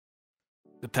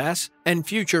the past and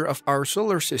future of our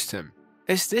solar system.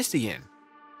 Is this the end?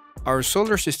 Our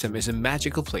solar system is a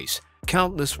magical place.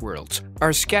 Countless worlds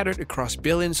are scattered across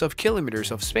billions of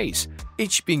kilometers of space,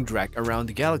 each being dragged around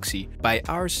the galaxy by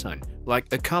our sun like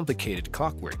a complicated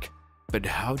clockwork. But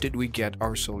how did we get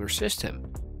our solar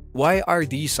system? Why are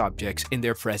these objects in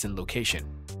their present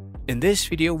location? In this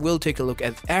video, we'll take a look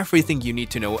at everything you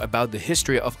need to know about the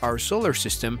history of our solar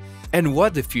system and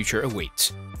what the future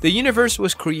awaits. The universe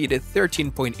was created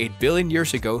 13.8 billion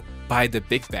years ago by the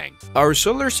Big Bang. Our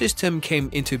solar system came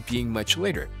into being much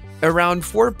later. Around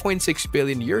 4.6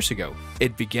 billion years ago,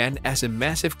 it began as a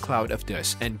massive cloud of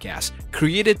dust and gas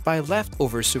created by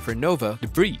leftover supernova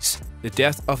debris. The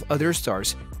death of other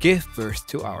stars gave birth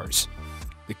to ours.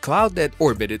 The cloud that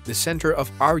orbited the center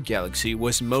of our galaxy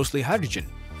was mostly hydrogen,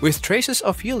 with traces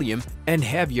of helium and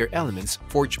heavier elements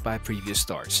forged by previous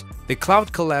stars. The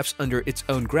cloud collapsed under its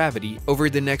own gravity over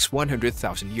the next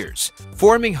 100,000 years,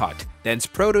 forming hot, dense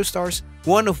protostars,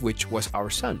 one of which was our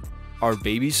Sun. Our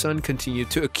baby Sun continued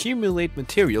to accumulate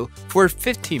material for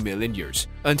 50 million years,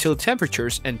 until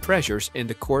temperatures and pressures in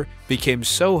the core became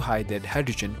so high that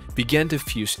hydrogen began to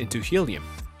fuse into helium.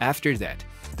 After that,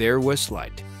 there was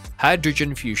light.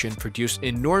 Hydrogen fusion produced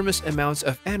enormous amounts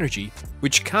of energy,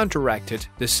 which counteracted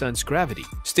the Sun's gravity,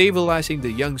 stabilizing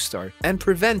the young star and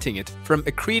preventing it from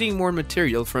accreting more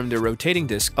material from the rotating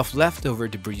disk of leftover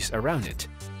debris around it.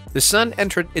 The Sun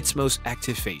entered its most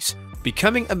active phase,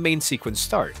 becoming a main sequence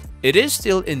star. It is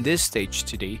still in this stage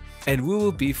today, and we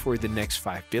will be for the next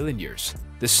 5 billion years.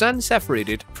 The Sun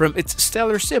separated from its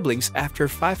stellar siblings after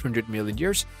 500 million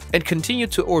years and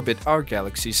continued to orbit our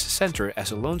galaxy's center as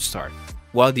a lone star.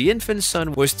 While the infant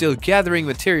Sun was still gathering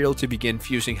material to begin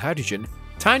fusing hydrogen,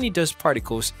 tiny dust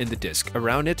particles in the disk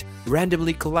around it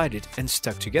randomly collided and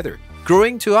stuck together,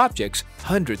 growing to objects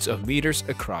hundreds of meters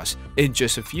across in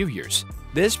just a few years.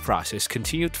 This process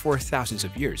continued for thousands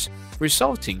of years,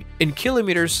 resulting in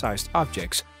kilometer-sized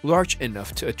objects large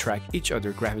enough to attract each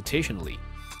other gravitationally.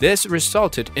 This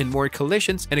resulted in more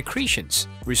collisions and accretions,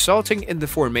 resulting in the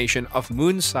formation of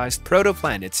moon-sized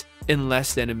protoplanets in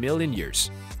less than a million years.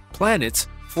 Planets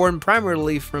form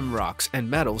primarily from rocks and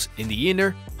metals in the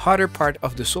inner, hotter part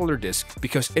of the solar disk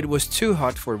because it was too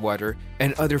hot for water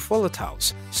and other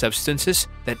volatiles, substances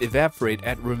that evaporate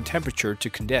at room temperature to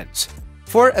condense.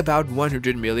 For about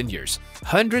 100 million years,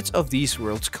 hundreds of these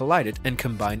worlds collided and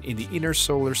combined in the inner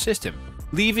solar system,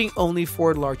 leaving only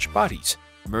 4 large bodies: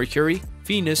 Mercury,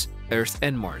 Venus, Earth,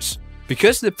 and Mars.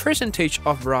 Because the percentage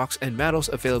of rocks and metals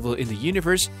available in the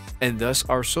universe, and thus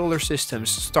our solar system's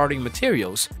starting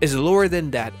materials, is lower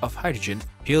than that of hydrogen,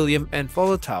 helium, and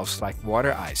volatiles like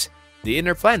water ice, the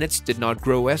inner planets did not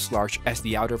grow as large as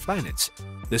the outer planets.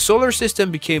 The solar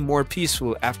system became more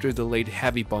peaceful after the late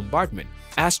heavy bombardment.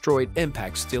 Asteroid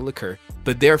impacts still occur,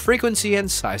 but their frequency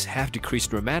and size have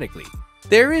decreased dramatically.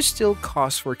 There is still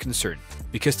cause for concern,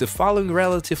 because the following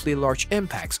relatively large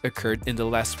impacts occurred in the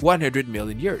last 100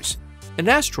 million years. An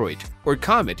asteroid, or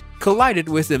comet, collided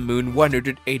with the Moon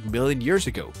 108 million years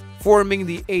ago, forming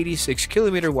the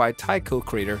 86-kilometer-wide Tycho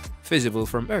crater visible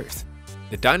from Earth.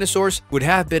 The dinosaurs would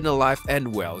have been alive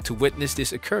and well to witness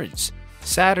this occurrence.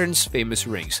 Saturn's famous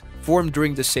rings formed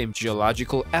during the same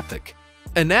geological epoch.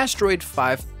 An asteroid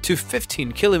 5 to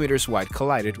 15 kilometers wide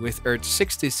collided with Earth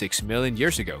 66 million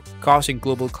years ago, causing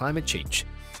global climate change.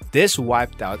 This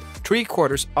wiped out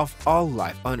 3/4 of all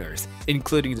life on Earth,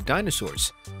 including the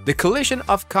dinosaurs. The collision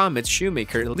of comet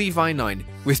Shoemaker Levi 9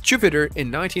 with Jupiter in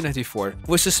 1994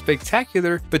 was a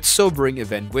spectacular but sobering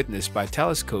event witnessed by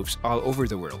telescopes all over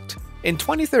the world. In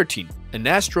 2013, an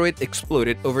asteroid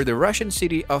exploded over the Russian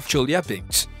city of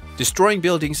Chelyabinsk, destroying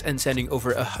buildings and sending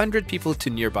over 100 people to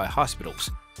nearby hospitals.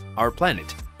 Our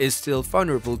planet is still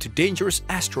vulnerable to dangerous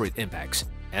asteroid impacts,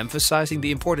 emphasizing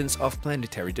the importance of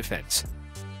planetary defense.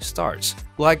 Stars,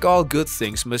 like all good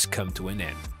things, must come to an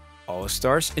end. All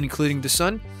stars, including the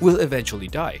Sun, will eventually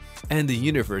die, and the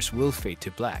universe will fade to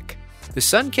black. The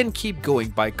Sun can keep going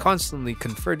by constantly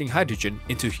converting hydrogen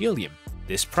into helium.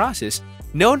 This process,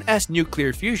 known as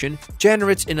nuclear fusion,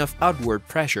 generates enough outward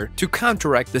pressure to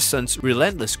counteract the Sun's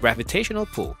relentless gravitational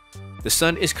pull. The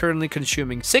Sun is currently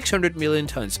consuming 600 million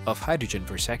tons of hydrogen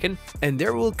per second, and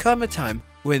there will come a time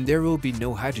when there will be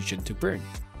no hydrogen to burn.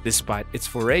 Despite its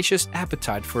voracious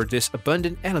appetite for this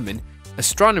abundant element,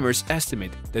 astronomers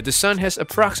estimate that the Sun has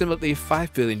approximately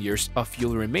 5 billion years of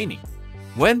fuel remaining.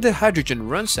 When the hydrogen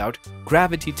runs out,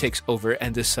 gravity takes over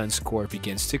and the Sun's core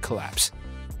begins to collapse.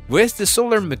 With the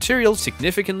solar material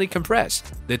significantly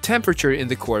compressed, the temperature in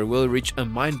the core will reach a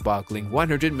mind-boggling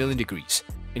 100 million degrees.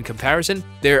 In comparison,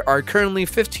 there are currently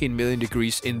 15 million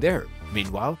degrees in there.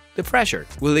 Meanwhile, the pressure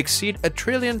will exceed 1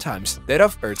 trillion times that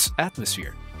of Earth's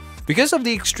atmosphere. Because of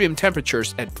the extreme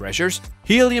temperatures and pressures,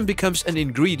 helium becomes an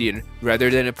ingredient rather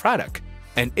than a product,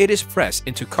 and it is pressed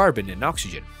into carbon and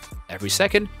oxygen. Every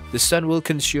second, the Sun will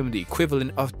consume the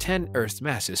equivalent of 10 Earth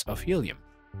masses of helium.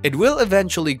 It will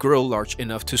eventually grow large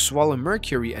enough to swallow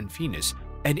Mercury and Venus,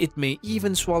 and it may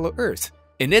even swallow Earth.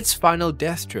 In its final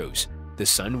death throes, the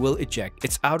Sun will eject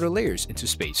its outer layers into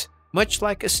space, much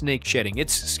like a snake shedding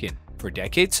its skin. For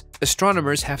decades,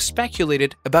 astronomers have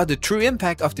speculated about the true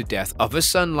impact of the death of a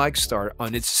Sun-like star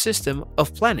on its system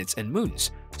of planets and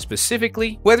moons,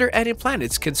 specifically whether any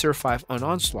planets can survive an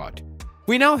onslaught.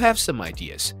 We now have some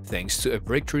ideas, thanks to a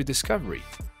breakthrough discovery.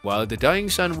 While the dying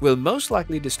Sun will most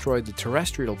likely destroy the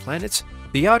terrestrial planets,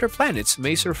 the outer planets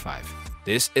may survive.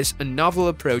 This is a novel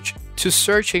approach to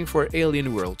searching for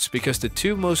alien worlds because the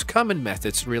two most common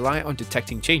methods rely on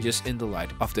detecting changes in the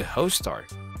light of the host star.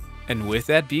 And with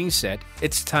that being said,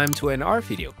 it's time to end our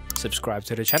video. Subscribe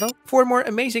to the channel for more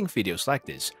amazing videos like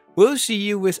this. We'll see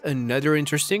you with another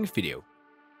interesting video.